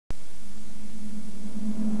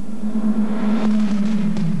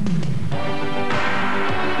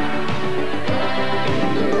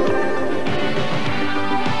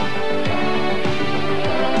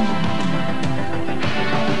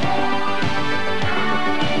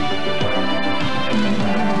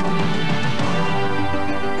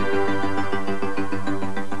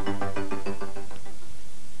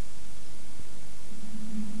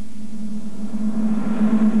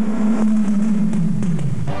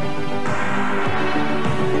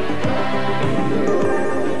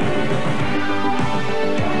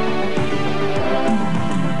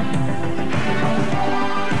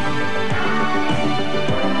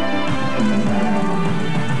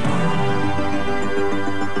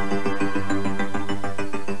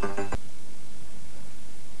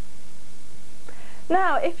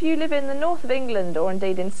if you live in the north of England or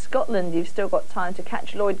indeed in Scotland, you've still got time to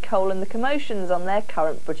catch Lloyd Cole and the Commotions on their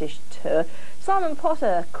current British tour. Simon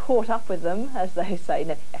Potter caught up with them, as they say.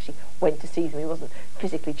 No, he actually went to see them. He wasn't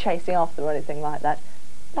physically chasing after them or anything like that.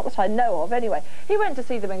 Not that I know of, anyway. He went to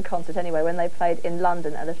see them in concert anyway when they played in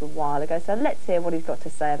London a little while ago, so let's hear what he's got to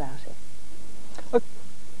say about it.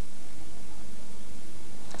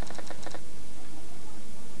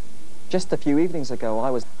 Just a few evenings ago,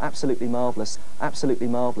 I was absolutely marvellous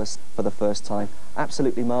for the first time.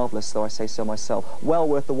 Absolutely marvellous, though I say so myself. Well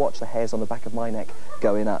worth the watch, the hairs on the back of my neck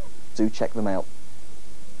going up. Do check them out.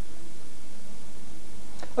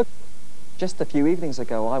 Just a few evenings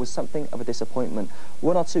ago, I was something of a disappointment.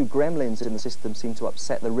 One or two gremlins in the system seemed to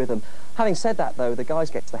upset the rhythm. Having said that, though, the guys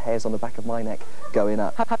get the hairs on the back of my neck going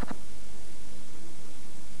up.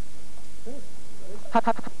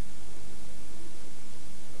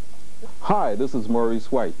 Hi, this is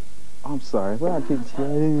Maurice White. I'm sorry, well,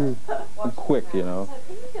 I'm quick, you know.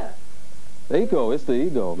 The ego, it's the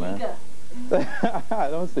ego, man.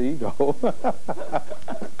 Don't it's the ego.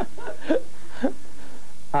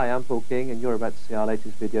 Hi, I'm Paul King, and you're about to see our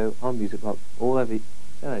latest video on Music Box. All over. Say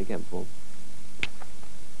that again, Paul.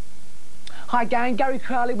 Hi gang, Gary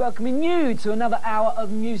Crowley welcoming you to another hour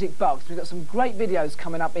of Music Box. We've got some great videos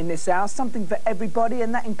coming up in this hour, something for everybody,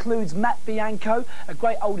 and that includes Matt Bianco, a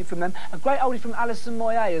great oldie from them, a great oldie from Alison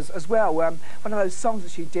Moyet as well, one of those songs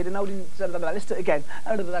that she did, an oldie, let's do it again.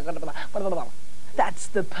 That's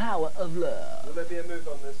the power of love. Will there be a move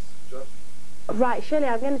on this, Josh? Right, Shirley,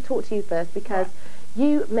 I'm going to talk to you first because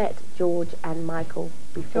you met George and Michael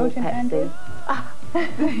before George and Pepsi.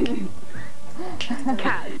 Andrew?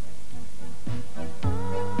 Cat.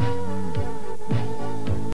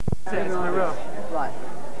 Right.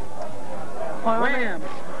 Wham!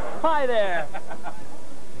 Hi there!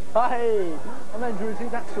 Hi! I'm Andrew,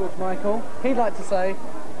 that's George Michael. He'd like to say...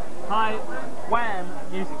 Hi, Wham!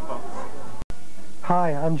 Music Box.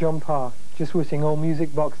 Hi, I'm John Parr. Just wishing all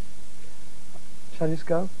Music Box... Shall I just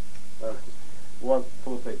go? One,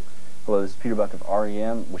 full take. Hello, this is Peter Buck of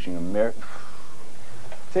REM, wishing a Merry...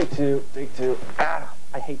 Take two. Ah,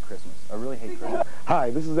 I hate Christmas. I really hate Christmas. Hi,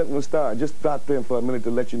 this is Edwin Starr. Just stopped in for a minute to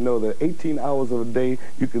let you know that 18 hours of a day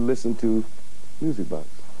you can listen to Music Box.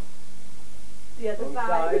 The other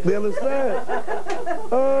side. The other side.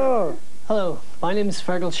 Oh. Hello, my name is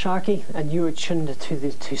Fergal Sharkey, and you are tuned to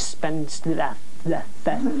the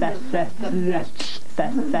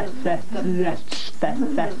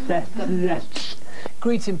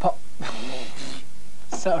Greeting pop...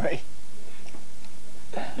 Sorry.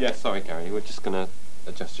 Yeah, sorry Gary, we're just going to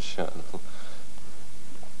adjust your shirt a little.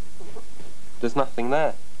 There's nothing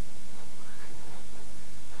there.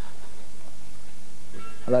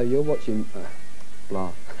 Hello, you're watching...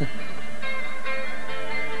 blah.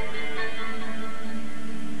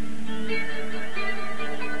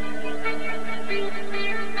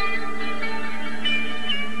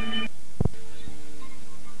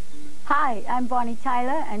 Hi, I'm Bonnie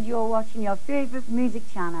Tyler, and you're watching your favourite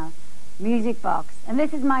music channel, Music Box. And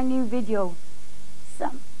this is my new video.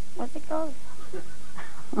 What's it called?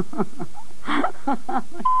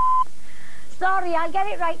 Sorry, I'll get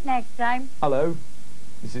it right next time. Hello.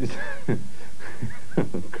 This is... oh,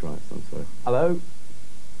 Christ, I'm sorry. Hello.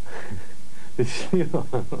 This is...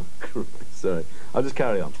 oh, Christ, sorry. I'll just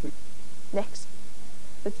carry on. Next.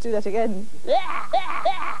 Let's do that again.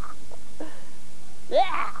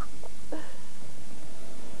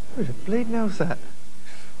 Who the bleeding hell's that?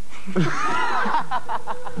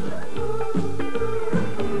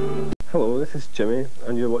 Hello, this is Jimmy,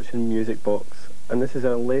 and you're watching Music Box, and this is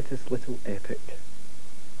our latest little epic.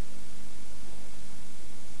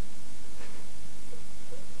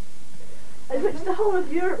 At which the whole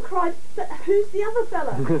of Europe cried, but who's the other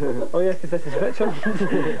fella? Oh yeah, because this is Richard.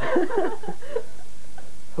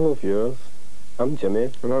 Hello viewers, I'm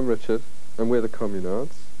Jimmy. And I'm Richard, and we're the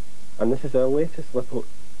Communards. And this is our latest little...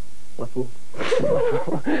 oh,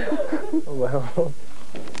 well...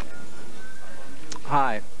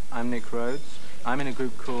 Hi, I'm Nick Rhodes. I'm in a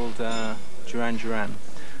group called Duran Duran.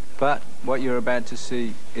 But what you're about to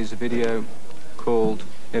see is a video called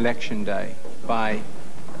Election Day by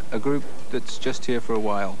a group that's just here for a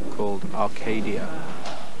while called Arcadia.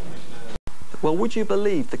 Well, would you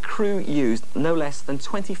believe the crew used no less than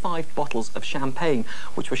 25 bottles of champagne,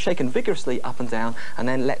 which were shaken vigorously up and down, and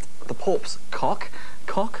then let the corpse pop.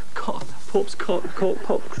 The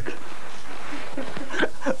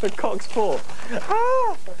cock's paw.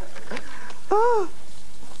 Ah! Ah!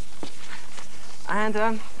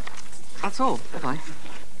 And, that's all. Bye-bye.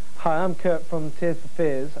 Hi, I'm Kurt from Tears for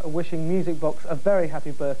Fears, wishing Music Box a very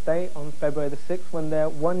happy birthday on February the 6th when they're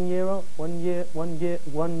 1 year old, 1 year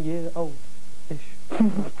old-ish.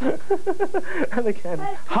 And again,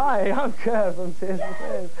 hi, I'm Kurt from Tears for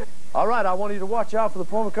Fears. All right, I want you to watch out for the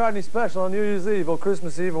Paul McCartney special on New Year's Eve or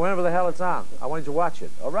Christmas Eve or whenever the hell it's on. I want you to watch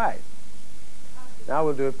it. All right. Now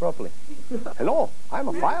we'll do it properly. Hello, I'm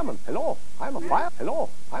a fireman. Hello, I'm a fire. Hello,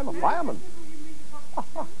 I'm a fireman.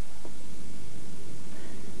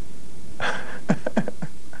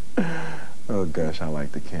 Oh gosh, I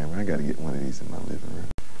like the camera. I gotta get one of these in my living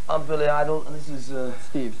room. I'm Billy Idol, and this is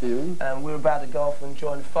Steve Stevens. And we're about to go off and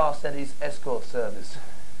join Fast Eddie's escort service.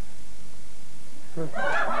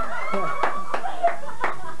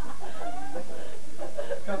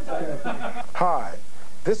 Hi,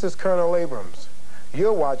 this is Colonel Abrams.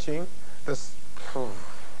 You're watching this.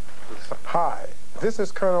 Hi, this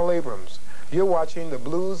is Colonel Abrams. You're watching the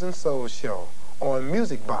Blues and Soul Show on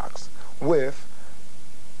Music Box with...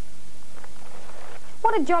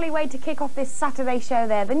 What a jolly way to kick off this Saturday show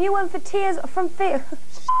there. The new one for Tears from Fear.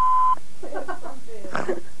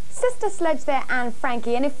 Sister Sledge there and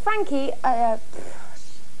Frankie. And if Frankie... Hi.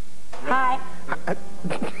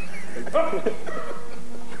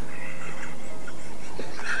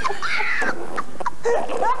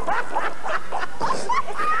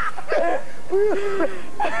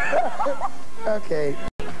 Okay.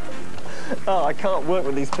 Oh, I can't work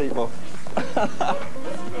with these people. How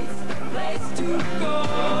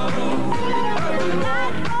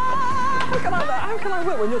can I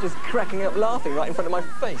work when you're just cracking up laughing right in front of my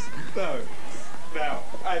face? No. Now,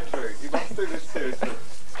 Andrew, you must do this seriously.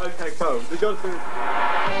 Okay, Cole, we got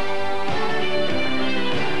to...